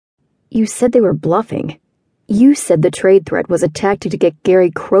You said they were bluffing. You said the trade threat was a tactic to get Gary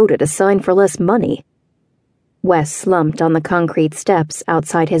Crota to sign for less money. Wes slumped on the concrete steps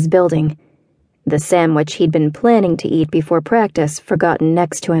outside his building, the sandwich he'd been planning to eat before practice forgotten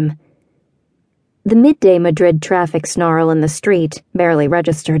next to him. The midday Madrid traffic snarl in the street barely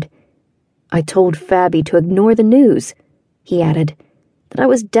registered. I told Fabi to ignore the news, he added, that I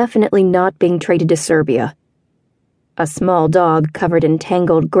was definitely not being traded to Serbia. A small dog covered in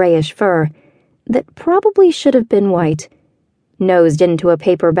tangled grayish fur that probably should have been white nosed into a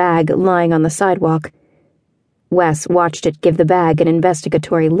paper bag lying on the sidewalk. Wes watched it give the bag an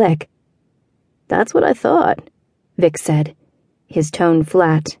investigatory lick. That's what I thought, Vic said, his tone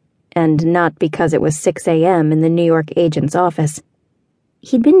flat, and not because it was 6 a.m. in the New York agent's office.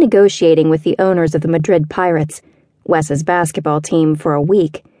 He'd been negotiating with the owners of the Madrid Pirates, Wes's basketball team, for a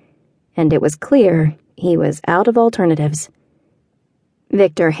week, and it was clear he was out of alternatives.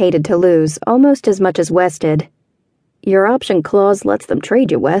 Victor hated to lose almost as much as Wes did. Your option clause lets them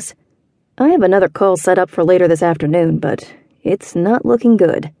trade you, Wes. I have another call set up for later this afternoon, but it's not looking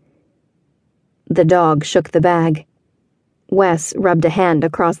good. The dog shook the bag. Wes rubbed a hand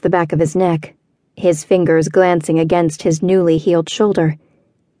across the back of his neck, his fingers glancing against his newly healed shoulder.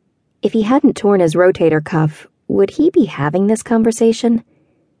 If he hadn't torn his rotator cuff, would he be having this conversation?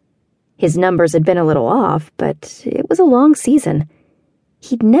 His numbers had been a little off, but it was a long season.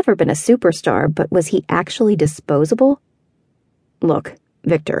 He'd never been a superstar, but was he actually disposable? Look,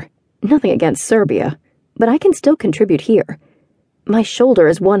 Victor, nothing against Serbia, but I can still contribute here. My shoulder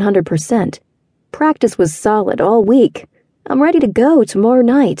is 100%. Practice was solid all week. I'm ready to go tomorrow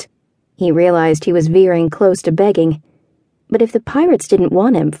night. He realized he was veering close to begging. But if the Pirates didn't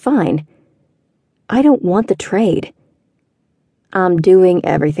want him, fine. I don't want the trade. I'm doing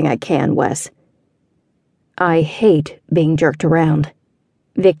everything I can, Wes. I hate being jerked around.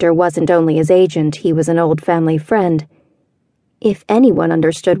 Victor wasn't only his agent, he was an old family friend. If anyone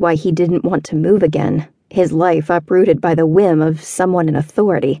understood why he didn't want to move again, his life uprooted by the whim of someone in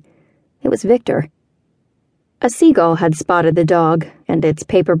authority, it was Victor. A seagull had spotted the dog and its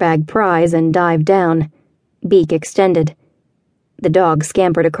paper bag prize and dived down, beak extended. The dog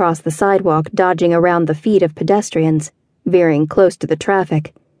scampered across the sidewalk, dodging around the feet of pedestrians, veering close to the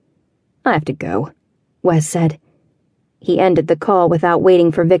traffic. I have to go, Wes said. He ended the call without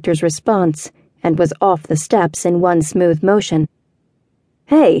waiting for Victor's response and was off the steps in one smooth motion.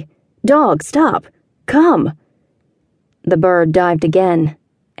 Hey, dog, stop! Come! The bird dived again,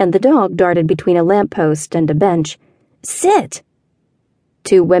 and the dog darted between a lamppost and a bench. Sit!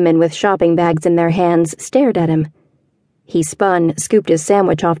 Two women with shopping bags in their hands stared at him. He spun, scooped his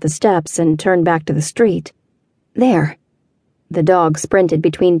sandwich off the steps, and turned back to the street. There. The dog sprinted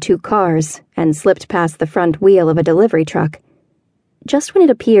between two cars and slipped past the front wheel of a delivery truck. Just when it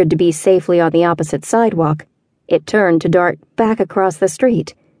appeared to be safely on the opposite sidewalk, it turned to dart back across the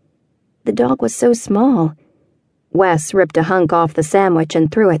street. The dog was so small. Wes ripped a hunk off the sandwich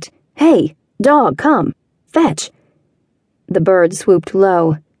and threw it. Hey, dog, come! Fetch! The bird swooped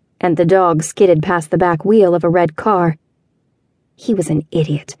low, and the dog skidded past the back wheel of a red car. He was an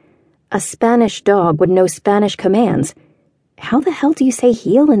idiot. A Spanish dog would know Spanish commands. How the hell do you say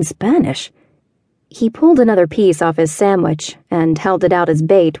heel in Spanish? He pulled another piece off his sandwich and held it out as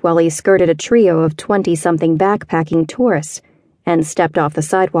bait while he skirted a trio of 20-something backpacking tourists and stepped off the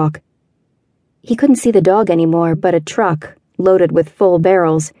sidewalk. He couldn't see the dog anymore, but a truck, loaded with full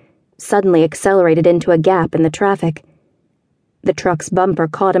barrels, suddenly accelerated into a gap in the traffic. The truck's bumper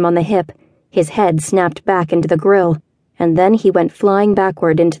caught him on the hip, his head snapped back into the grill, and then he went flying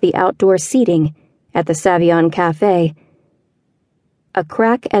backward into the outdoor seating at the Savion Cafe. A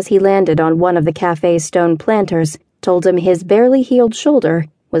crack as he landed on one of the cafe's stone planters told him his barely healed shoulder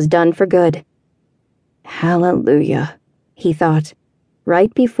was done for good. Hallelujah, he thought,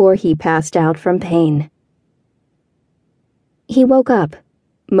 right before he passed out from pain. He woke up,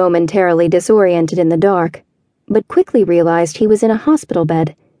 momentarily disoriented in the dark, but quickly realized he was in a hospital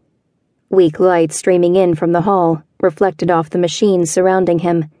bed. Weak light streaming in from the hall reflected off the machines surrounding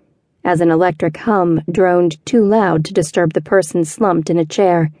him, as an electric hum droned too loud to disturb the person slumped in a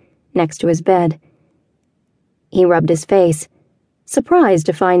chair next to his bed. He rubbed his face, surprised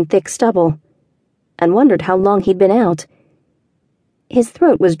to find thick stubble, and wondered how long he'd been out. His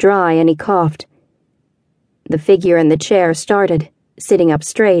throat was dry and he coughed. The figure in the chair started, sitting up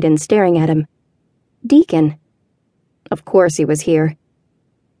straight and staring at him. Deacon. Of course he was here.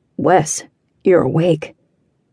 Wes, you're awake.